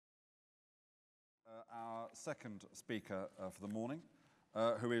our second speaker for the morning,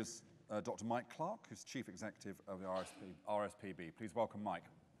 who is Dr. Mike Clarke, who's Chief Executive of the RSPB. Please welcome Mike.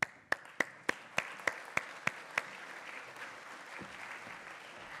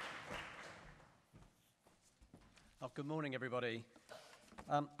 Good morning, everybody.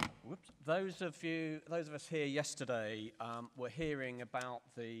 Those of us here yesterday were hearing about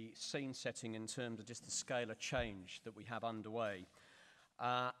the scene setting in terms of just the scale of change that we have underway.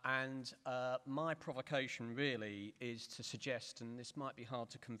 My provocation really is to suggest, and this might be hard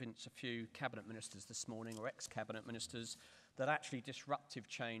to convince a few cabinet ministers this morning or ex-cabinet ministers, that actually disruptive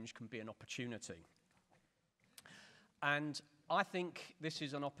change can be an opportunity. And I think this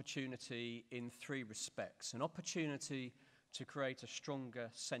is an opportunity in three respects. An opportunity to create a stronger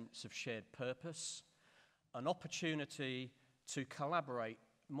sense of shared purpose, an opportunity to collaborate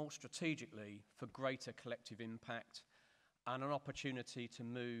more strategically for greater collective impact, and an opportunity to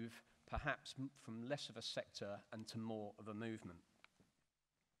move perhaps from less of a sector and to more of a movement.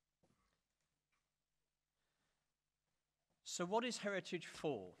 So what is heritage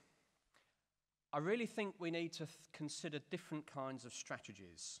for? I really think we need to consider different kinds of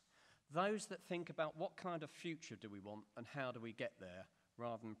strategies. Those that think about what kind of future do we want and how do we get there,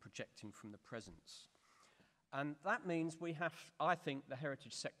 rather than projecting from the present. And that means I think the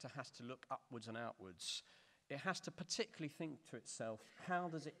heritage sector has to look upwards and outwards. It has to particularly think to itself, how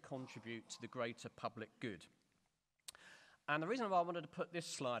does it contribute to the greater public good? And the reason why I wanted to put this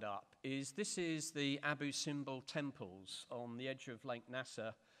slide up is this is the Abu Simbel temples on the edge of Lake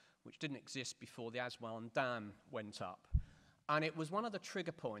Nasser, which didn't exist before the Aswan Dam went up. And it was one of the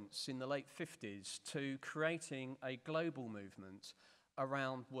trigger points in the late 50s to creating a global movement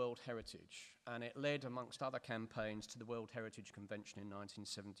around World Heritage. And it led, amongst other campaigns, to the World Heritage Convention in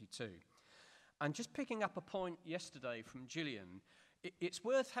 1972. And just picking up a point yesterday from Gillian, it's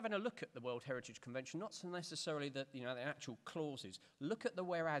worth having a look at the World Heritage Convention, not so necessarily the actual clauses. Look at the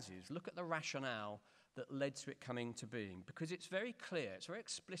whereases, look at the rationale that led to it coming to being, because it's very clear, it's very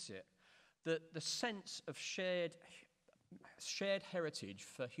explicit, that the sense of shared heritage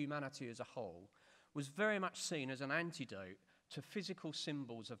for humanity as a whole was very much seen as an antidote to physical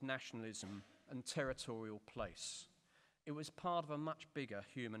symbols of nationalism and territorial place. It was part of a much bigger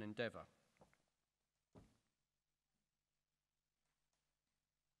human endeavour.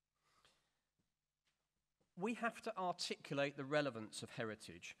 We have to articulate the relevance of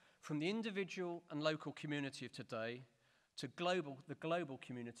heritage from the individual and local community of today to the global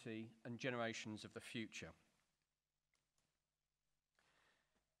community and generations of the future.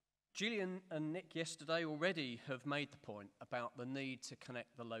 Gillian and Nick yesterday already have made the point about the need to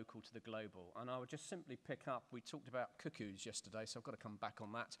connect the local to the global. And I would just simply pick up, we talked about cuckoos yesterday, so I've got to come back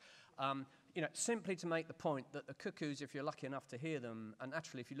on that. Simply to make the point that the cuckoos, if you're lucky enough to hear them, and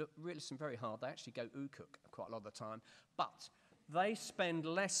actually if you listen very hard, they actually go oo-cook quite a lot of the time, but they spend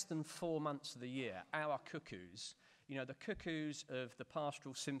less than 4 months of the year, our cuckoos, the cuckoos of the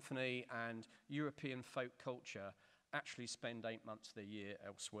Pastoral Symphony and European folk culture actually spend 8 months of the year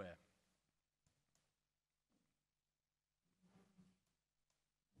elsewhere.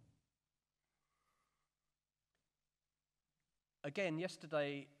 Again,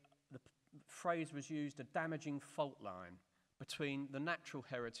 yesterday, the phrase was used, a damaging fault line between the natural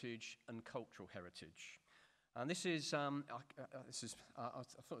heritage and cultural heritage. And this is, I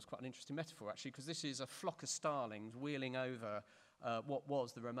thought it was quite an interesting metaphor, actually, because this is a flock of starlings wheeling over what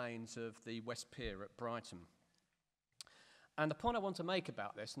was the remains of the West Pier at Brighton. And the point I want to make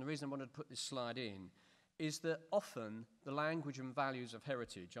about this, and the reason I wanted to put this slide in, is that often the language and values of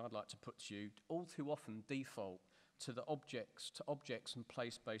heritage, I'd like to put to you, all too often default to objects and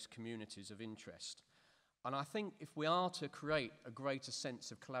place-based communities of interest. And I think if we are to create a greater sense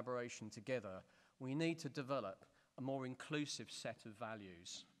of collaboration together, we need to develop a more inclusive set of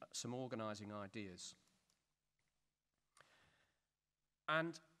values, some organising ideas.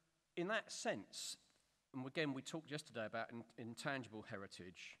 And in that sense, and again, we talked yesterday about intangible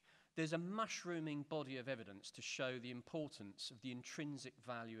heritage, there's a mushrooming body of evidence to show the importance of the intrinsic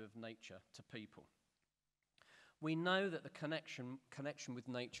value of nature to people. We know that the connection with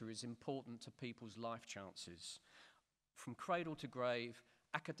nature is important to people's life chances, from cradle to grave,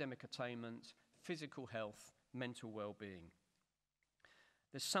 academic attainment, physical health, mental well-being.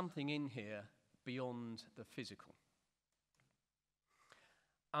 There's something in here beyond the physical.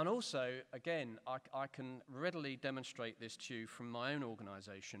 And also, again, I can readily demonstrate this to you from my own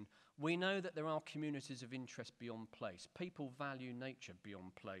organisation. We know that there are communities of interest beyond place. People value nature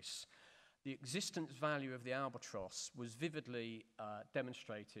beyond place. The existence value of the albatross was vividly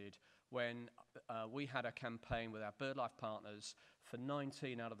demonstrated when we had a campaign with our BirdLife partners for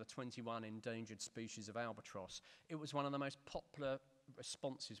 19 out of the 21 endangered species of albatross. It was one of the most popular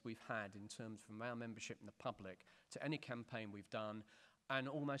responses we've had in terms from our membership and the public to any campaign we've done, and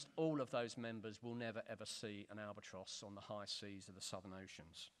almost all of those members will never ever see an albatross on the high seas of the Southern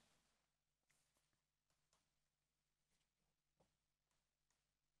Oceans.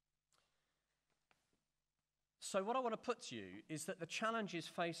 So what I want to put to you is that the challenges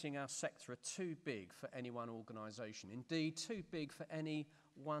facing our sector are too big for any one organisation, indeed too big for any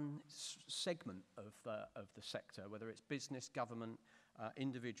one segment of the sector, whether it's business, government,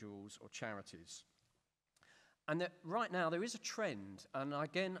 individuals or charities. And that right now there is a trend, and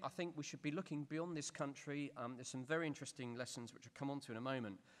again I think we should be looking beyond this country. There's some very interesting lessons which I'll come on to in a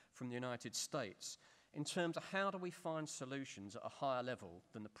moment from the United States in terms of how do we find solutions at a higher level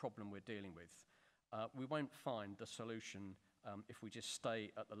than the problem we're dealing with. We won't find the solution if we just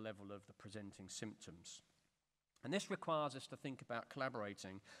stay at the level of the presenting symptoms. And this requires us to think about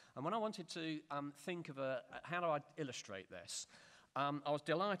collaborating. And when I wanted to think of how do I illustrate this, I was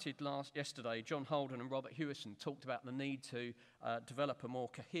delighted yesterday, John Holden and Robert Hewison talked about the need to develop a more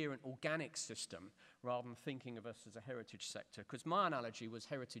coherent organic system rather than thinking of us as a heritage sector, because my analogy was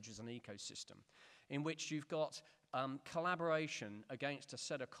heritage as an ecosystem in which you've got collaboration against a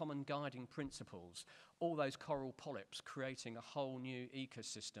set of common guiding principles, all those coral polyps creating a whole new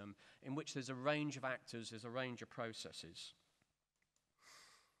ecosystem in which there's a range of actors, there's a range of processes.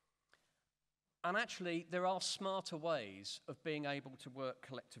 And actually, there are smarter ways of being able to work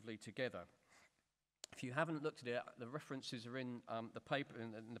collectively together. If you haven't looked at it, the references are in the paper,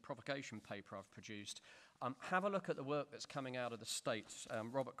 in the provocation paper I've produced. Have a look at the work that's coming out of the States,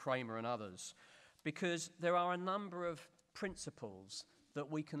 Robert Kramer and others, because there are a number of principles that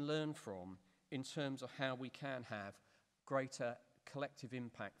we can learn from in terms of how we can have greater collective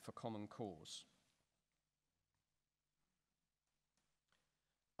impact for common cause.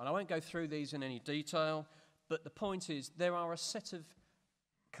 And I won't go through these in any detail, but the point is there are a set of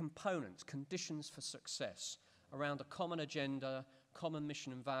components, conditions for success around a common agenda, common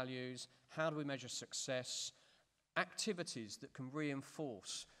mission and values, how do we measure success, activities that can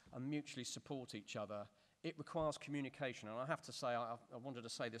reinforce and mutually support each other. It requires communication, and I have to say, I wanted to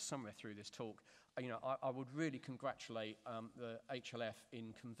say this somewhere through this talk, I would really congratulate the HLF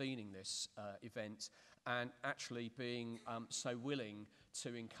in convening this event and actually being so willing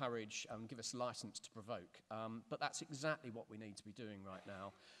to encourage and give us license to provoke. But that's exactly what we need to be doing right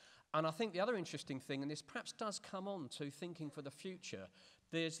now. And I think the other interesting thing, and this perhaps does come on to thinking for the future,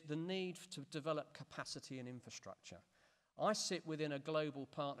 there's the need to develop capacity and infrastructure. I sit within a global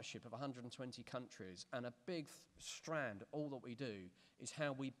partnership of 120 countries, and a big strand, all that we do, is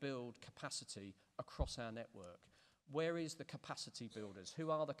how we build capacity across our network. Where is the capacity builders? Who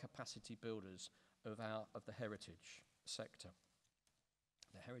are the capacity builders of the heritage sector?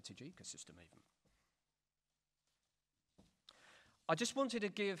 The heritage ecosystem even. I just wanted to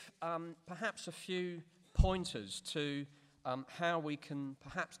give perhaps a few pointers to how we can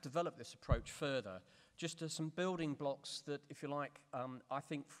perhaps develop this approach further. Just as some building blocks that, if you like, I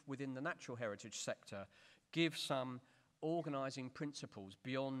think within the natural heritage sector give some organising principles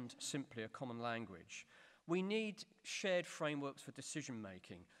beyond simply a common language. We need shared frameworks for decision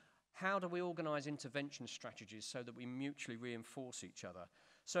making. How do we organise intervention strategies so that we mutually reinforce each other?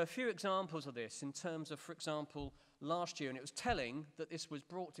 So a few examples of this in terms of, for example, last year, and it was telling that this was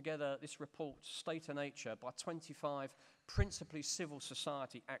brought together, this report, State and Nature, by 25 principally civil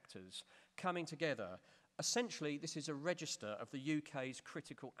society actors coming together. Essentially, this is a register of the UK's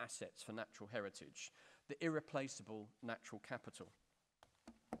critical assets for natural heritage, the irreplaceable natural capital.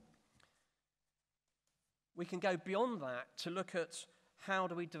 We can go beyond that to look at how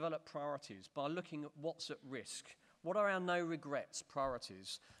do we develop priorities by looking at what's at risk. What are our no regrets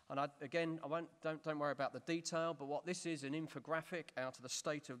priorities? And don't worry about the detail, but what this is an infographic out of the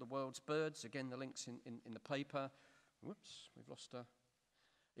state of the world's birds. Again, the link's in the paper. Whoops, we've lost a...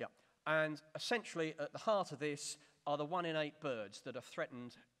 Yeah. And essentially, at the heart of this are the 1 in 8 birds that are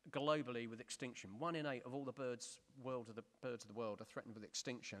threatened globally with extinction. 1 in 8 of all the birds of the world are threatened with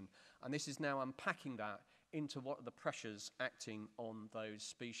extinction. And this is now unpacking that into what are the pressures acting on those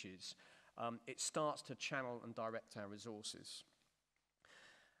species. It starts to channel and direct our resources.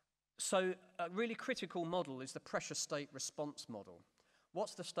 So a really critical model is the pressure state response model.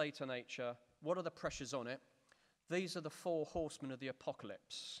 What's the state of nature? What are the pressures on it? These are the 4 horsemen of the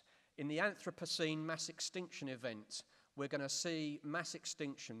apocalypse. In the Anthropocene mass extinction event, we're going to see mass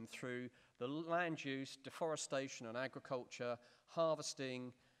extinction through the land use, deforestation and agriculture,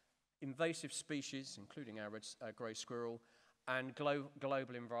 harvesting, invasive species, including our grey squirrel, and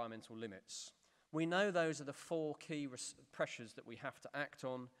global environmental limits. We know those are the four key pressures that we have to act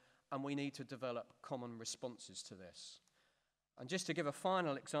on, and we need to develop common responses to this. And just to give a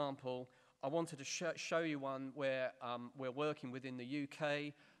final example, I wanted to show you one where we're working within the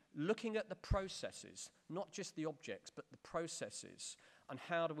UK, looking at the processes, not just the objects, but the processes, and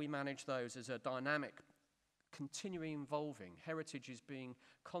how do we manage those as a dynamic, continually evolving. Heritage is being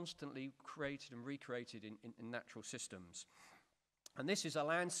constantly created and recreated in natural systems. And this is a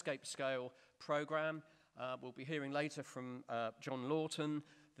landscape scale program. We'll be hearing later from John Lawton.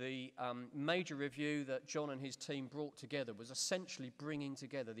 The major review that John and his team brought together was essentially bringing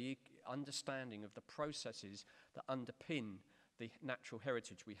together the understanding of the processes that underpin the natural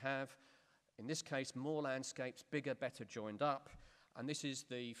heritage we have. In this case, more landscapes, bigger, better joined up. And this is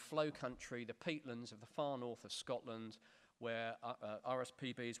the flow country, the peatlands of the far north of Scotland, where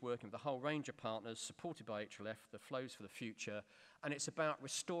RSPB is working with a whole range of partners, supported by HLF, the Flows for the Future. And it's about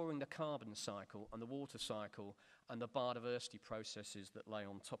restoring the carbon cycle and the water cycle and the biodiversity processes that lay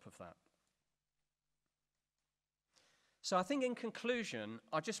on top of that. So I think in conclusion,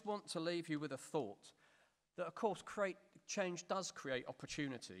 I just want to leave you with a thought that, of course, change does create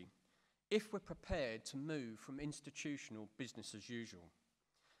opportunity if we're prepared to move from institutional business as usual.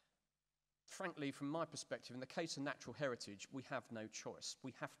 Frankly, from my perspective, in the case of natural heritage, we have no choice.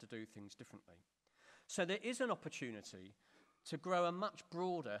 We have to do things differently. So there is an opportunity to grow a much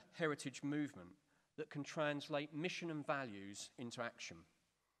broader heritage movement that can translate mission and values into action.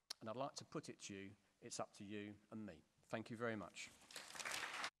 And I'd like to put it to you, it's up to you and me. Thank you very much.